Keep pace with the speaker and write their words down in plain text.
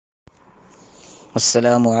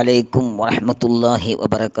السلام عليكم ورحمة الله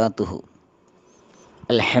وبركاته.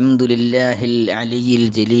 الحمد لله العلي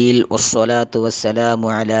الجليل والصلاة والسلام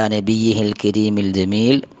على نبيه الكريم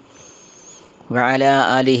الجميل وعلى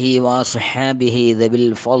آله وصحابه ذوي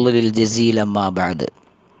الفضل الجزيل. أما بعد،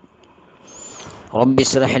 رب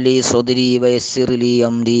اشرح لي صدري ويسر لي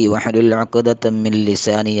أمري واحلل عقدة من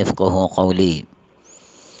لساني يفقهوا قولي.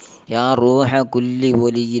 يا روح كل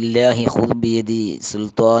ولي الله خذ بيدي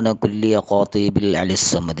സുൽത്താന കുല്ലി ഖാതിബിൽ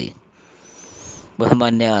അലിസ്സമദി.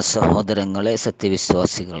 ബഹുമാന്യ സഹോദരങ്ങളെ,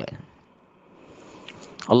 സത്യവിശ്വാസികളെ,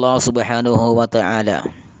 അല്ലാഹു സുബ്ഹാനഹു വ തആല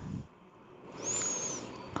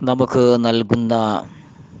നമുക്ക് നൽകുന്ന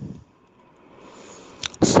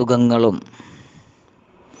സുഖങ്ങളും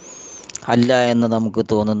അല്ല എന്ന് നമുക്ക്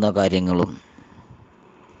തോന്നുന്ന കാര്യങ്ങളും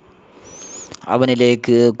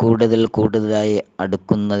അവനിലേക്ക് കൂടുതലായി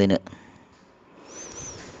അടുക്കുന്നതിന്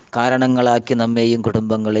കാരണങ്ങളാക്കി നമ്മെയും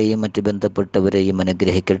കുടുംബങ്ങളെയും മറ്റ് ബന്ധപ്പെട്ടവരെയും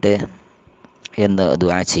അനുഗ്രഹിക്കട്ടെ എന്ന്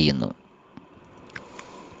ദുആ ചെയ്യുന്നു.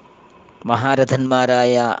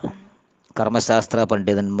 മഹാരഥന്മാരായ കർമ്മശാസ്ത്ര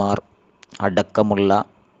പണ്ഡിതന്മാർ അടക്കമുള്ള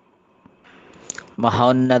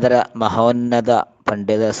മഹോന്നത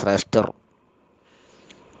പണ്ഡിത ശ്രേഷ്ഠർ,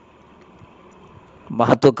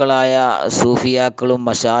 മഹത്തുക്കളായ സൂഫിയാക്കളും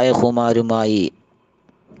മശായിഖുമാരുമായി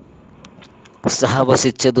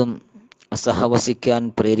സഹവസിച്ചതും സഹവസിക്കാൻ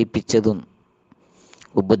പ്രേരിപ്പിച്ചതും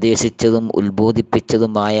ഉപദേശിച്ചതും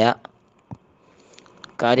ഉത്ബോധിപ്പിച്ചതുമായ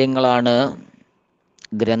കാര്യങ്ങളാണ്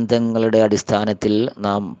ഗ്രന്ഥങ്ങളുടെ അടിസ്ഥാനത്തിൽ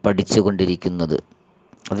നാം പഠിച്ചുകൊണ്ടിരിക്കുന്നത്.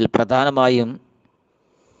 അതിൽ പ്രധാനമായും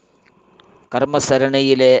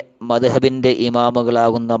കർമ്മസരണിയിലെ മദ്ഹബിൻ്റെ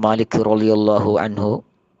ഇമാമുകളാകുന്ന മാലിക് റളിയല്ലാഹു അൻഹു,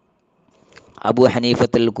 അബൂ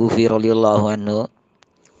ഹനീഫത്തുൽ കൂഫി റളിയല്ലാഹു അൻഹു,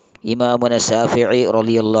 ഇമാമുന ശാഫിഈ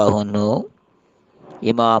റളിയല്ലാഹു അൻഹു,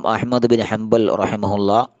 ഇമാം അഹ്മദ് ബിൻ ഹംബൽ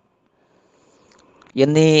റഹിമഹുല്ലാ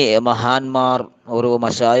എന്നീ മഹാന്മാർ ഓരോ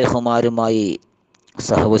മശായിഖുമാരുമായി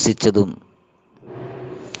സഹവസിച്ചതും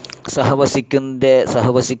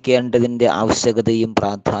സഹവസിക്കേണ്ടതിൻ്റെ ആവശ്യകതയും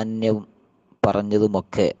പ്രാധാന്യവും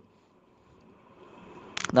പറഞ്ഞതുമൊക്കെ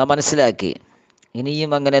നാം മനസ്സിലാക്കി.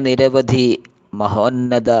 ഇനിയും അങ്ങനെ നിരവധി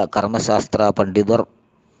മഹോന്നത കർമ്മശാസ്ത്ര പണ്ഡിതർ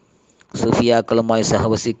സൂഫിയാക്കളുമായി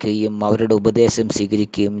സഹവസിക്കുകയും അവരുടെ ഉപദേശം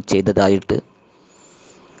സ്വീകരിക്കുകയും ചെയ്തതായിട്ട്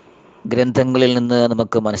ഗ്രന്ഥങ്ങളിൽ നിന്ന്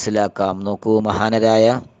നമുക്ക് മനസ്സിലാക്കാം. നോക്കൂ, മഹാനരായ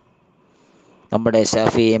നമ്മുടെ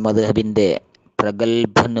ശാഫിഈ മദ്ഹബിൻ്റെ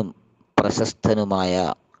പ്രഗത്ഭനും പ്രശസ്തനുമായ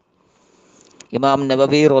ഇമാം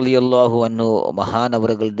നവവി റളിയല്ലാഹു അൻഹു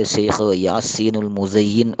മഹാനവറുകളുടെ ശൈഖ് യാസീനുൽ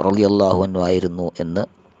മുസയ്യിൻ റളിയല്ലാഹു അൻഹു ആയിരുന്നു എന്ന്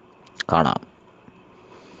കാണാം.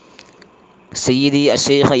 സയ്യിദി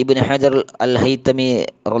അശൈഖ് ഇബ്നു ഹജർ അൽ ഹൈതമി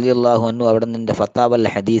റളിയല്ലാഹു അൻഹു അവിടെ നിൻ്റെ ഫത്താവ അൽ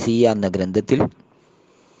ഹദീസിയ എന്ന ഗ്രന്ഥത്തിൽ,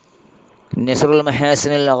 നസ്റുൽ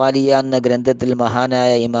മഹാസിനുൽ ഗാലിയ എന്ന ഗ്രന്ഥത്തിൽ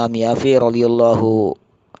മഹാനായ ഇമാം യാഫി റളിയല്ലാഹു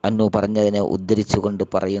അൻഹു പറഞ്ഞതിനെ ഉദ്ധരിച്ചുകൊണ്ട്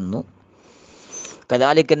പറയുന്നു,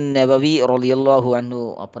 കദാലിക നവവി റളിയല്ലാഹു അൻഹു,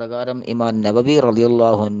 അപ്രകാരം ഇമാം നവവി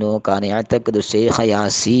റളിയല്ലാഹു അൻഹു കാന യഅതഖിദു ശൈഖ്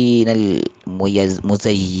യാസീനുൽ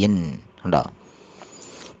മുസയ്യിൻ, ഉണ്ടോ,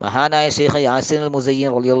 മഹാനായ ശൈഖ് യാസീനുൽ മുസയ്യിൻ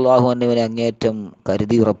റളിയല്ലാഹു അൻഹുവിനെ അങ്ങേറ്റം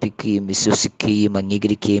കരുതി ഉറപ്പിക്കുകയും വിശ്വസിക്കുകയും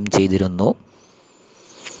അംഗീകരിക്കുകയും ചെയ്തിരുന്നു.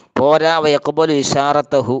 പോരാ, വയഖ്ബലു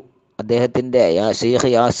ഇശാറത്തഹു, അദ്ദേഹത്തിൻ്റെ ശൈഖ്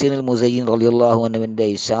യാസീനുൽ മുസയ്യിൻ റളിയല്ലാഹു അൻഹുവിൻ്റെ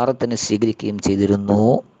ഇശാറത്തിനെ സ്വീകരിക്കുകയും ചെയ്തിരുന്നു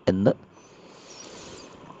എന്ന്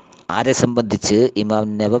ആരെ സംബന്ധിച്ച്? ഇമാം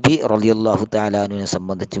നവവി റളിയല്ലാഹു തആല അൻഹുവിനെ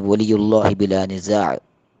സംബന്ധിച്ച്. വലിയുല്ലാഹി ബിലാ നിസാ,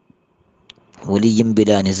 വലിയും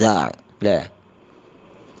ബിലാ നിസാ, അല്ലേ?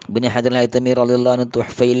 ഇബ്നു ഹജർ ഹൈതമി റളിയല്ലാഹു അൻഹു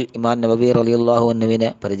തുഹ്ഫയിൽ ഇമാം നവവി റളിയല്ലാഹു അൻഹുവിനെ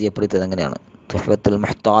പരിചയപ്പെടുത്തിയത് അങ്ങനെയാണ്. തുഹ്ഫത്തുൽ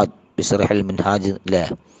മുഹ്താജ് ബിശ്റഹൽ മിൻഹാജ്, അല്ലേ?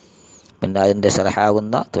 മിൻഹാജിൻ്റെ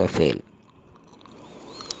ശറഹാകുന്ന തുഹ്ഫയിൽ.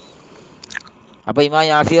 അപ്പോൾ ഇമാം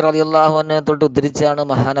യാഫി റളിയല്ലാഹു അൻഹുവിനെ തൊട്ട് ഉദ്ധരിച്ചാണ്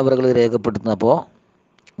മഹാനവറുകൾ രേഖപ്പെടുത്തുന്നത്. അപ്പോൾ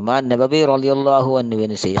ഇമാം നവവി റളിയല്ലാഹു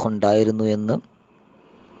അൻഹുവിന് ശൈഖ് ഉണ്ടായിരുന്നു എന്ന്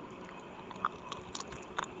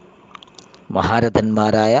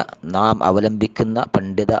മഹാരഥന്മാരായ നാം അവലംബിക്കുന്ന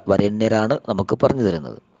പണ്ഡിത വരേണ്യരാണ് നമുക്ക് പറഞ്ഞു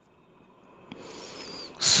തരുന്നത്.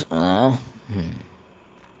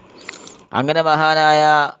 അങ്ങനെ മഹാനായ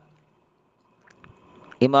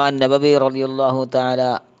ഇമാം നവവി റളിയല്ലാഹു തആല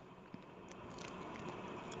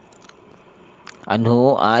അൻഹു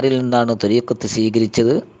ആരിൽ നിന്നാണ് ത്വരീഖത്ത്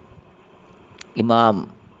സ്വീകരിച്ചത്? ഇമാം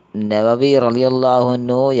നവവി റളിയല്ലാഹു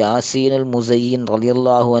അൻഹു യാസീനുൽ മുസയ്യിൻ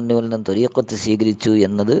റളിയല്ലാഹു അൻഹുവിൽ നിന്ന് ത്വരീഖത്ത് സ്വീകരിച്ചു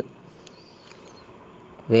എന്നത്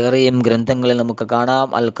വേറെയും ഗ്രന്ഥങ്ങളിൽ നമുക്ക് കാണാം.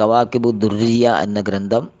 അൽ കവാക്കിബു ദുർരിയ എന്ന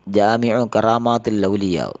ഗ്രന്ഥം, ജാമിഉ കറാമാത്തിൽ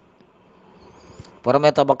ഔലിയ,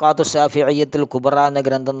 പുറമെ തബഖാത്തു ശാഫിഇയ്യത്തുൽ കുബ്ര എന്ന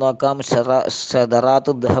ഗ്രന്ഥം നോക്കാം,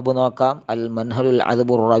 ശദറാത്തു ദഹബ് നോക്കാം, അൽ മൻഹലുൽ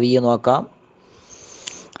അദ്ബുർ റവി നോക്കാം.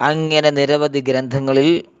 അങ്ങനെ നിരവധി ഗ്രന്ഥങ്ങളിൽ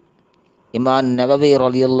ഇമാം നവവി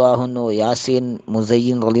റളിയല്ലാഹു അൻഹു യാസീൻ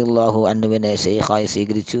മുസയ്യിൻ റളിയല്ലാഹു അൻഹുവിനെ ശൈഖായി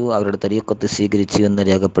സ്വീകരിച്ചു, അവരുടെ തരീഖത്ത് സ്വീകരിച്ചു എന്ന്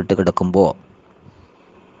രേഖപ്പെട്ട് കിടക്കുമ്പോൾ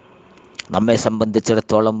നമ്മെ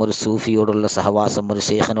സംബന്ധിച്ചിടത്തോളം ഒരു സൂഫിയോടുള്ള സഹവാസം, ഒരു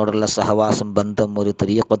ശൈഖിനോടുള്ള സഹവാസം, ബന്ധം, ഒരു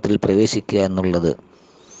തരീഖത്തിൽ പ്രവേശിക്കുക എന്നുള്ളത്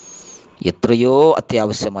എത്രയോ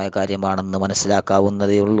അത്യാവശ്യമായ കാര്യമാണെന്ന്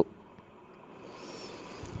മനസ്സിലാക്കാവുന്നതേ ഉള്ളൂ.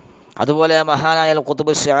 അതുപോലെ മഹാനായ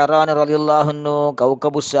ഖുത്ബ് ഷഅറാനി റളിയല്ലാഹു അൻഹു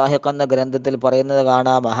കൗകബു ശാഹിഖ് എന്ന ഗ്രന്ഥത്തിൽ പറയുന്നത്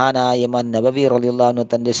കാണാം, മഹാനായ ഇമാം നവവി റളിയല്ലാഹു അൻഹു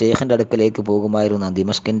തൻ്റെ ശൈഖിൻ്റെ അടുക്കലേക്ക് പോകുമായിരുന്നു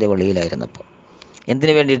ദിമഷ്കിൻ്റെ വഴിയിലായിരുന്നപ്പോൾ.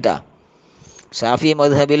 എന്തിനു വേണ്ടിയിട്ടാ? ഷാഫി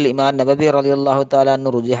മദ്ഹബിൽ ഇമാം നവവി റളിയല്ലാഹു തആല അൻഹു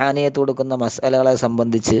റുജ്ഹാനിയത്ത് കൊടുക്കുന്ന മസ്അലകളെ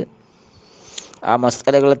സംബന്ധിച്ച് ആ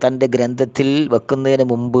മസ്അലകൾ തൻ്റെ ഗ്രന്ഥത്തിൽ വെക്കുന്നതിന്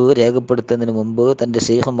മുമ്പ്, രേഖപ്പെടുത്തുന്നതിന് മുമ്പ് തൻ്റെ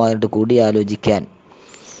ശൈഖുമായിട്ട് കൂടിയാലോചിക്കാൻ,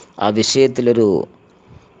 ആ വിഷയത്തിലൊരു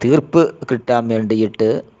തീർപ്പ് കിട്ടാൻ വേണ്ടിയിട്ട്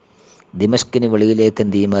ദിമഷ്കിന് വെളിയിലേക്ക്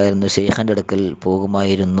എന്ത് ചെയ്യുമായിരുന്നു? ശൈഖിൻ്റെ അടുക്കൽ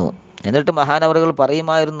പോകുമായിരുന്നു. എന്നിട്ട് മഹാനവറുകൾ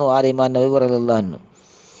പറയുമായിരുന്നു, ഇമാം നവവി റളിയല്ലാഹു അൻഹു,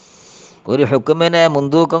 ഒരു ഹുക്മിനെ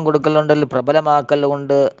മുൻതൂക്കം കൊടുക്കലുണ്ടല്ലോ, പ്രബലമാക്കൽ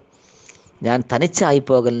കൊണ്ട് ഞാൻ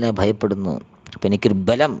തനിച്ചായിപ്പോകലിനെ ഭയപ്പെടുന്നു. അപ്പം എനിക്കൊരു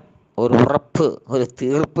ബലം, ഒരു ഉറപ്പ്, ഒരു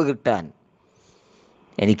തീർപ്പ് കിട്ടാൻ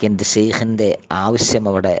എനിക്ക് എൻ്റെ ശൈഖിൻ്റെ ആവശ്യം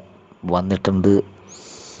അവിടെ വന്നിട്ടുണ്ട്.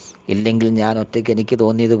 ഇല്ലെങ്കിൽ ഞാൻ ഒറ്റയ്ക്ക് എനിക്ക്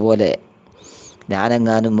തോന്നിയതുപോലെ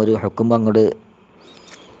ഞാനെങ്ങാനും ഒരു ഹുക്കം അങ്ങോട്ട്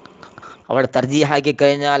അവിടെ തർജീഹാക്കി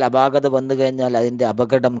കഴിഞ്ഞാൽ, അപാകത വന്നു കഴിഞ്ഞാൽ അതിൻ്റെ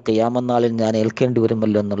അപകടം ഖിയാമത്ത് നാളിൽ ഞാൻ ഏൽക്കേണ്ടി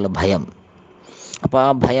വരുമല്ലോ എന്നുള്ള ഭയം. അപ്പോൾ ആ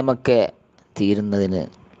ഭയമൊക്കെ തീരുന്നതിന്,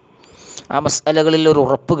 ആ മസ്അലകളിൽ ഒരു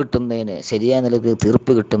ഉറപ്പ് കിട്ടുന്നതിന്, ശരിയായ നിലയ്ക്ക്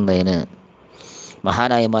തീർപ്പ് കിട്ടുന്നതിന്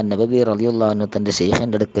മഹാനായ ഇമാം നവവി റളിയല്ലാഹു അൻഹു തൻ്റെ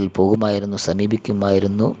ശൈഖിൻ്റെ അടുക്കൽ പോകുമായിരുന്നു,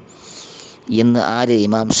 സമീപിക്കുമായിരുന്നു എന്ന്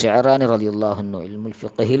ഇമാം ഷഅറാനി റളിയല്ലാഹു അൻഹു ഇൽമുൽ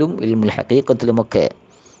ഫിഖ്ഹിലും ഇൽമുൽ ഹഖീഖത്തിലുമൊക്കെ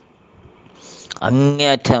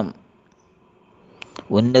അങ്ങേയറ്റം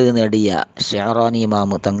ഉന്നതി നേടിയ ഷഅറാനി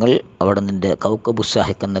ഇമാം തങ്ങൾ അവിടെ നിൻ്റെ കൗകബു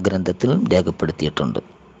ശാഹിഖ് എന്ന ഗ്രന്ഥത്തിൽ രേഖപ്പെടുത്തിയിട്ടുണ്ട്.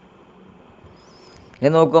 ഇനി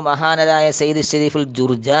നോക്കൂ, മഹാനരായ സയ്യിദ് ശരീഫുൽ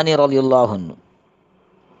ജുർജാനി റളിയല്ലാഹു അൻഹു,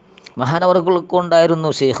 മഹാനവർകൾക്ക്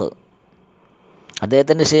ഉണ്ടായിരുന്നു ശൈഖ്.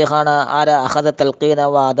 അദ്ദേഹത്തിൻ്റെ ശൈഖാണ് അഖദ തൽഖീന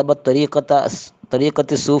വ അദബ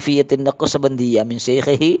തരീഖത്തി സൂഫിയ്യത്തി നഖ്ശബന്ദിയ്യ മിൻ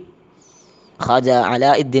ശൈഖിഹി ഖാജ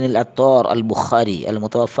അലാഉദ്ദീൻ അൽ-അത്താർ അൽ-ബുഖാരി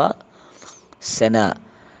അൽ-മുതവഫ സന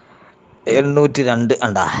 802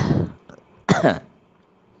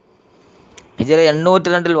 ഹിജ്റ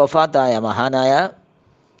 802 വഫാത്തായ മഹാനായ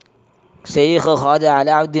ശൈഖ് ഖാജ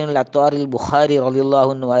അലാഉദ്ദീൻ അൽ-അത്താർ അൽ-ബുഖാരി റളിയല്ലാഹു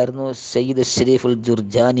അൻഹു ആയിരുന്നു സയ്യിദ് ശരീഫുൽ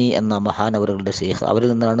ജുർജാനി എന്ന മഹാനവറുകളുടെ ശൈഖ്. അവരിൽ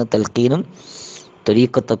നിന്നാണ് തൽഖീനും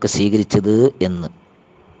തരീഖത്തൊക്കെ സ്വീകരിച്ചത് എന്ന്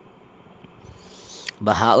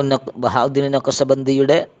ബഹാഉദ്ദീൻ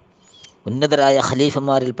നഖ്ശബന്ദിയുടെ ഉന്നതരായ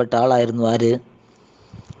ഖലീഫമാരിൽപ്പെട്ട ആളായിരുന്നു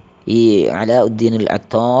ഈ അലാഉദ്ദീൻ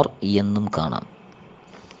അൽ-അത്താർ എന്നും കാണാം.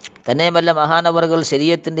 തന്നെയുമല്ല, മഹാനവറുകൾ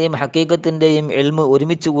ശരീഅത്തിൻ്റെയും ഹഖീഖത്തിൻ്റെയും ഇൽമ്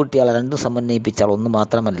ഒരുമിച്ച് കൂട്ടിയാൽ, രണ്ടും സമന്വയിപ്പിച്ചാൽ ഒന്ന്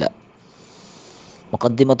മാത്രമല്ല.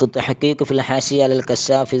 മുഖദ്ദിമത്തു തഹ്ഖീഖ് ഫിൽ ഹാശിയ അലൽ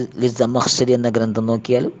കശാഫ് ലിസ്സമഖ്ശരി എന്ന ഗ്രന്ഥം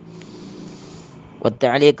നോക്കിയാൽ,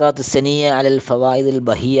 വത്തഅലീഖാത്തു സനിയ അലൽ ഫവായിദുൽ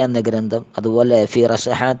ബഹിയ എന്ന ഗ്രന്ഥം, അതുപോലെ ഫി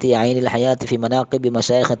റശഹാത്തി ഐനുൽ ഹയാത്ത് ഫി മനാഖിബി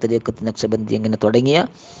മശായിഖ് തരീഖത്ത് നഖ്ശബന്ദി അങ്ങനെ തുടങ്ങിയ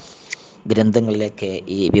ഗ്രന്ഥങ്ങളിലേക്ക്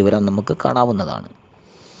ഈ വിവരം നമുക്ക് കാണാവുന്നതാണ്.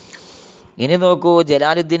 ഇനി നോക്കൂ,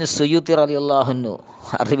 ജലാലുദ്ദീൻ സുയൂത്തി റളിയല്ലാഹു അൻഹു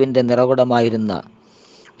അറിവിൻ്റെ നിറകുടമായിരുന്ന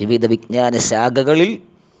വിവിധ വിജ്ഞാന ശാഖകളിൽ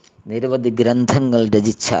നിരവധി ഗ്രന്ഥങ്ങൾ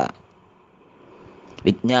രചിച്ച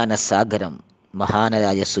വിജ്ഞാന സാഗരം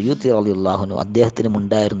മഹാനായ സുയൂത്തി റളിയല്ലാഹു അൻഹു, അദ്ദേഹത്തിനും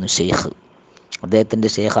ഉണ്ടായിരുന്നു ശൈഖ്. അദ്ദേഹത്തിൻ്റെ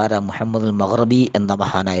ശൈഖാര മുഹമ്മദുൽ മഗ്രിബി എന്ന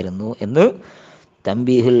മഹാനായിരുന്നു എന്ന്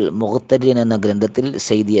തംബീഹുൽ മുഖ്തരിൻ എന്ന ഗ്രന്ഥത്തിൽ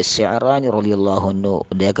സയ്യിദ് ഷഅറാനി റളിയല്ലാഹു അൻഹു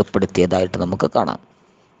രേഖപ്പെടുത്തിയതായിട്ട് നമുക്ക് കാണാം.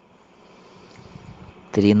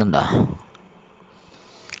 തിരിയുന്നുണ്ടോ?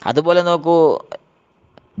 അതുപോലെ നോക്കൂ,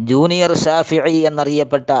 ജൂനിയർ ഷാഫിഈ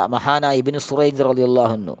എന്നറിയപ്പെട്ട മഹാനായ ഇബ്നു സുറൈജ്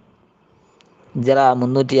റളിയല്ലാഹു അൻഹു ഹിജ്റ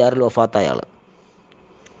 306 വഫാത്തായ ആൾ,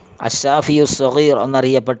 അഷ്ശാഫിയു സ്വഗീർ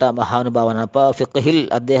എന്നറിയപ്പെട്ട മഹാനുഭാവനാണ്. അപ്പോൾ ഫിഖ്ഹിൽ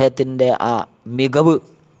അദ്ദേഹത്തിൻ്റെ ആ മികവ്,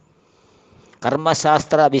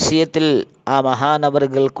 കർമ്മശാസ്ത്ര വിഷയത്തിൽ ആ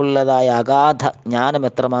മഹാനവറുകൾക്കുള്ളതായ അഗാധ ജ്ഞാനം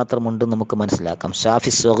എത്രമാത്രമുണ്ടെന്ന് നമുക്ക് മനസ്സിലാക്കാം.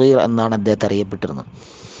 ഷാഫി സ്വഗീർ എന്നാണ് അദ്ദേഹത്തെ അറിയപ്പെട്ടിരുന്നത്.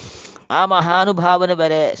 ആ മഹാനുഭാവന്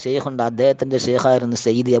വരെ ശൈഖുണ്ട്. അദ്ദേഹത്തിൻ്റെ ശൈഖായിരുന്നു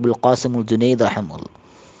സയ്യിദ് അബുൽ ഖാസിമുൽ ജുനൈദ് റഹിമഹുല്ലാഹ്.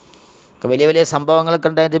 വലിയ വലിയ സംഭവങ്ങളൊക്കെ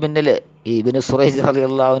ഉണ്ടായതിൻ്റെ പിന്നിൽ ഈ ഇബ്നു സുറൈജ്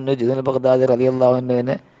റളിയല്ലാഹു അൻഹു, ജുനൈദ് ബഗ്ദാദി റളിയല്ലാഹു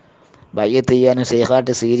അൻഹുവിനെ ബയ്യത്ത് ചെയ്യാനും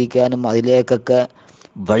ശൈഖായിട്ട് സ്വീകരിക്കാനും അതിലേക്കൊക്കെ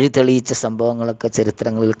വഴി തെളിയിച്ച സംഭവങ്ങളൊക്കെ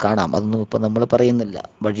ചരിത്രങ്ങളിൽ കാണാം. അതൊന്നും ഇപ്പോൾ നമ്മൾ പറയുന്നില്ല,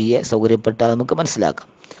 വഴിയെ സൗകര്യപ്പെട്ടാൽ നമുക്ക് മനസ്സിലാക്കാം.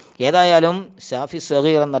 ഏതായാലും ഷാഫി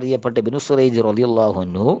സ്വഗീർ എന്നറിയപ്പെട്ട ഇബ്നു സുറൈജ് റളിയല്ലാഹു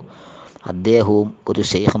അൻഹു അദ്ദേഹവും ഒരു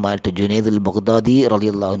ശൈഖുമായിട്ട് ജുനൈദുൽ ബഗ്ദാദി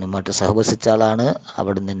റളിയല്ലാഹു അൻഹുമായിട്ട് സഹവസിച്ച ആളാണ്.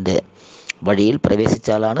 അവിടെ നിൻ്റെ വഴിയിൽ പ്രവേശിച്ച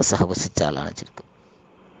ആളാണ്, സഹവസിച്ച ആളാണ് ചുരുക്കം.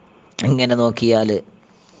 ഇങ്ങനെ നോക്കിയാൽ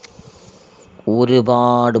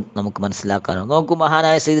ഒരുപാട് നമുക്ക് മനസ്സിലാക്കാനാണ്. നോക്കൂ,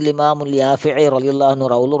 മഹാനായ സയ്യിദുൽ ഇമാമുൽ യാഫിഈ റളിയല്ലാഹു അൻഹു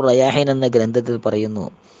റൗളുർ റയാഹീൻ എന്ന ഗ്രന്ഥത്തിൽ പറയുന്നു,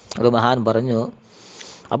 ഒരു മഹാൻ പറഞ്ഞു,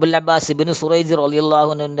 അബുൽ അബ്ബാസ് ഇബ്നു സുറൈജ് റളിയല്ലാഹു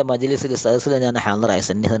അൻഹുവിൻ്റെ മജ്ലിസിൽ സദസ്സിൽ ഞാൻ ഹാളിറായി,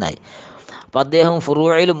 സന്നിഹിതനായി. അപ്പം അദ്ദേഹം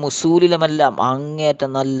ഫുറൂഇലും ഉസൂലിലുമെല്ലാം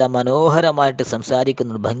അങ്ങേറ്റം നല്ല മനോഹരമായിട്ട്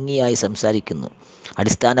സംസാരിക്കുന്നു, ഭംഗിയായി സംസാരിക്കുന്നു.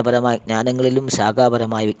 അടിസ്ഥാനപരമായ ജ്ഞാനങ്ങളിലും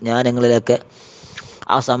ശാഖാപരമായ വിജ്ഞാനങ്ങളിലൊക്കെ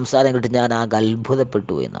ആ സംസാരം കേട്ട് ഞാൻ ആകെ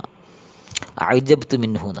അത്ഭുതപ്പെട്ടു എന്നാണ്, അഅ്ജബ്തു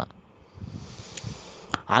മിൻഹുന.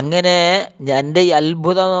 അങ്ങനെ എൻ്റെ ഈ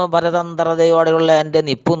അത്ഭുത പരതന്ത്രതയോടെയുള്ള എൻ്റെ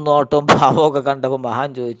നിപ്പും നോട്ടവും ഭാവമൊക്കെ കണ്ടപ്പോൾ മഹാൻ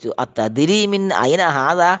ചോദിച്ചു, തദ്രി മിൻ അയിന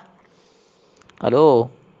ഹാദാ? ഹലോ,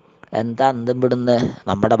 എന്താ അന്തം വിടുന്ന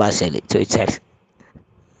നമ്മുടെ ഭാഷയിൽ ചോദിച്ചാൽ,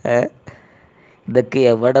 ഇതൊക്കെ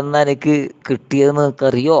എവിടെ നിന്നാ എനിക്ക് കിട്ടിയതെന്ന്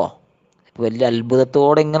നിനക്കറിയോ? വലിയ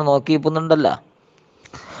അത്ഭുതത്തോടെ ഇങ്ങനെ നോക്കിപ്പോന്നുണ്ടല്ലോ.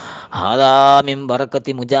 ഹാദാ മിൻ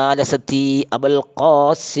ബറക്കത്തി മുജാലസത്തി അബുൽ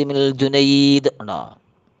ഖാസിമിൽ ജുനൈദ്. ഉണ്ടോ?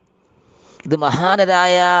 ഇത്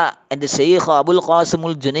മഹാനരായ എൻ്റെ ഷെയ്ഖ് അബുൽ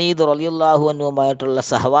ഖാസിമുൽ ജുനൈദ് റളിയല്ലാഹു അൻഹുമായിട്ടുള്ള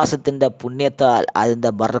സഹവാസത്തിൻ്റെ പുണ്യത്താൽ,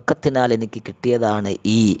 അതിൻ്റെ ബർക്കത്തിനാൽ എനിക്ക് കിട്ടിയതാണ്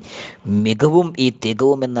ഈ മികവും ഈ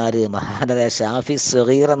തികവും എന്നാല് മഹാനരായ ഷാഫി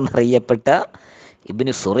സഗീർ എന്നറിയപ്പെട്ട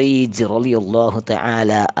ഇബ്നു സുറൈജ് റളിയല്ലാഹു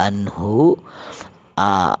തആല അൻഹു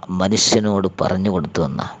ആ മനുഷ്യനോട് പറഞ്ഞു കൊടുത്തു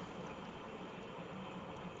എന്ന.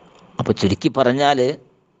 അപ്പോൾ ചുരുക്കി പറഞ്ഞാൽ,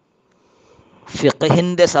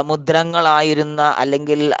 ഫിഖഹിൻ്റെ സമുദ്രങ്ങളായിരുന്ന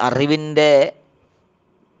അല്ലെങ്കിൽ അറിവിൻ്റെ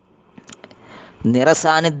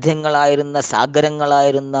നിറസാന്നിധ്യങ്ങളായിരുന്ന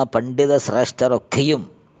സാഗരങ്ങളായിരുന്ന പണ്ഡിത ശ്രേഷ്ഠരൊക്കെയും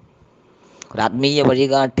ഒരാത്മീയ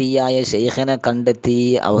വഴികാട്ടിയായ ശൈഖിനെ കണ്ടെത്തി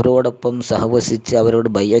അവരോടൊപ്പം സഹവസിച്ച് അവരോട്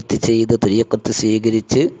ബൈഅത്ത് ചെയ്ത് തുരീഖത്ത്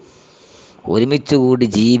സ്വീകരിച്ച് ഒരുമിച്ച് കൂടി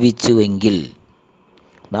ജീവിച്ചുവെങ്കിൽ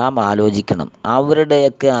നാം ആലോചിക്കണം,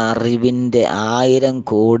 അവരുടെയൊക്കെ അറിവിൻ്റെ 1000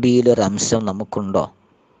 കോടിയിലൊരംശം നമുക്കുണ്ടോ?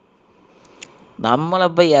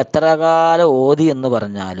 നമ്മളിപ്പോൾ എത്ര കാലം ഓതി എന്ന്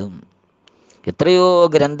പറഞ്ഞാലും, എത്രയോ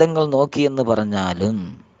ഗ്രന്ഥങ്ങൾ നോക്കി എന്ന് പറഞ്ഞാലും,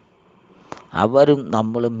 അവരും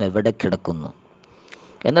നമ്മളും എവിടെ കിടക്കുന്നു?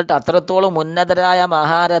 എന്നിട്ട് അത്രത്തോളം ഉന്നതരായ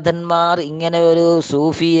മഹാരഥന്മാർ ഇങ്ങനെ ഒരു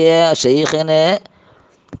സൂഫിയെ, ഷെയ്ഖിനെ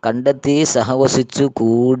കണ്ടെത്തി സഹവസിച്ചു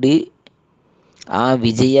കൂടി ആ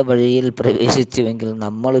വിജയ വഴിയിൽ പ്രവേശിച്ചുവെങ്കിൽ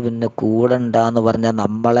നമ്മൾ പിന്നെ കൂടണ്ടെന്ന് പറഞ്ഞാൽ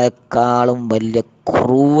നമ്മളെക്കാളും വലിയ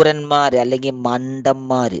ക്രൂരന്മാർ അല്ലെങ്കിൽ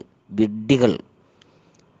മണ്ടന്മാർ, വിഡ്ഢികൾ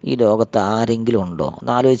ഈ ലോകത്ത് ആരെങ്കിലും ഉണ്ടോ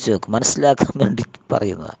എന്ന് ആലോചിച്ച് നോക്ക്. മനസ്സിലാക്കാൻ വേണ്ടി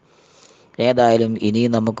പറയുന്നത്. ഏതായാലും ഇനി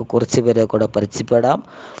നമുക്ക് കുറച്ച് പേരെ കൂടെ പരിചയപ്പെടാം.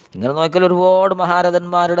 ഇങ്ങനെ നോക്കിയാൽ ഒരുപാട്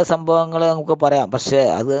മഹാരഥന്മാരുടെ സംഭവങ്ങൾ നമുക്ക് പറയാം, പക്ഷേ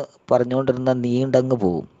അത് പറഞ്ഞുകൊണ്ടിരുന്ന നീണ്ടങ്ങ്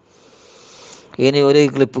പോകും. ഇനി ഒരു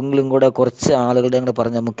ക്ലിപ്പിങ്ങളും കൂടെ കുറച്ച് ആളുകളുടെ കൂടെ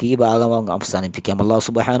പറഞ്ഞ് നമുക്ക് ഈ ഭാഗം അവസാനിപ്പിക്കാം. അല്ലാഹു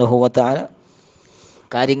സുബ്ഹാനഹു വ തആല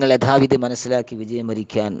കാര്യങ്ങൾ യഥാവിധി മനസ്സിലാക്കി വിജയം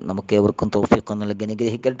വരിക്കാൻ നമുക്ക് ഏവർക്കും തൗഫീഖ് നൽകി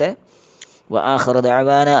അനുഗ്രഹിക്കട്ടെ. വആഖിറു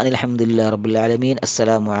ദഅവാന അനിൽ ഹംദുലില്ലാഹി റബ്ബിൽ ആലമീൻ.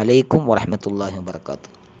 അസ്സലാമു അലൈക്കും വറഹ്മത്തുള്ളാഹി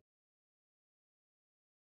വബറകാതുഹു.